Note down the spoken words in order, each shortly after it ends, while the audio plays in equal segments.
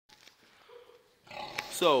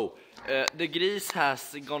So, the grease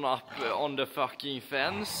has gone up on the fucking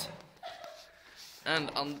fence.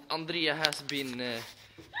 And Andrea has been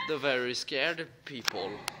the very scared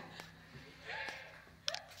people.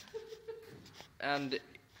 And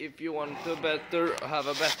if you want to have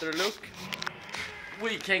a better look,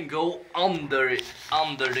 we can go under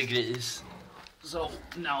the grease. So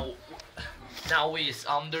now is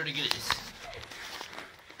under the grease.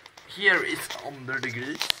 Here is under the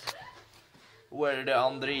grease, where the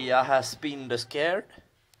Andrea has been the scared.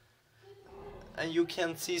 And you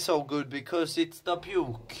can't see so good because it's the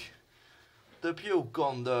puke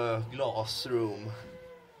on the glass room.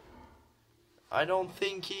 I don't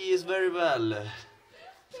think he is very well.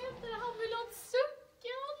 Han vill ha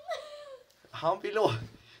suckan. Han vill ha...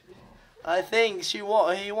 I think he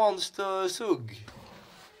wants to sug.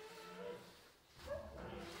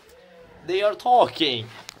 They are talking.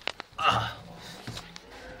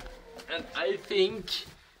 And I think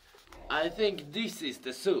this is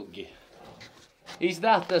the sug. Is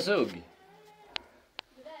that the sug?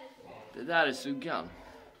 Det där är suggan.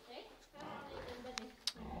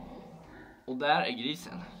 Och där är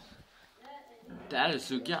grisen. Där är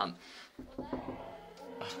suggan.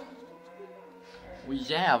 Åh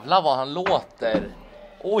jävlar vad han låter.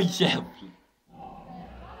 Åh jävlar.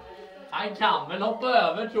 Han kan väl hoppa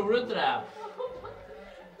över, tror du inte det?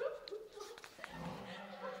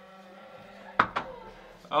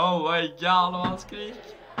 Oh my god, vad han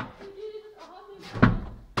skriker.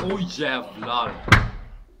 Åh jävlar.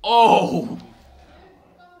 Oh!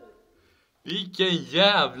 Vilken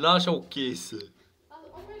jävla tjockis.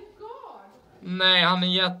 Nej, han är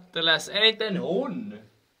jätteledsen. Är det inte en hon?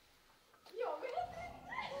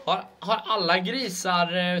 Har alla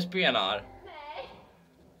grisar spenar? Nej.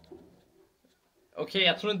 Okej,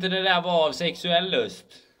 jag tror inte det där var av sexuell lust.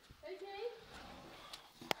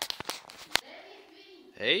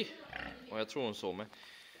 Hej. Och jag tror hon såg mig.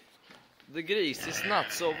 The grease is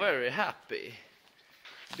not so very happy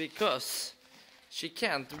because she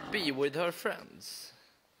can't be with her friends.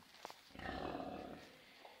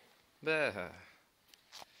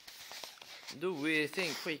 Do we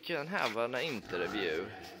think we can have an interview?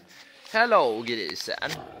 Hello,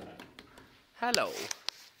 grisen. Hello.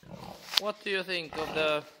 What do you think of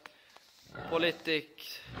the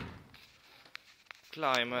politic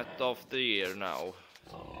climate of the year now?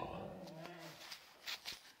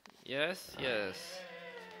 Yes, yes.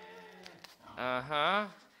 Uh-huh.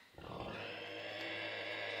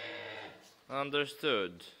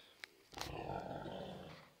 Understood.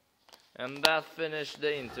 And that finished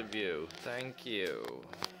the interview. Thank you.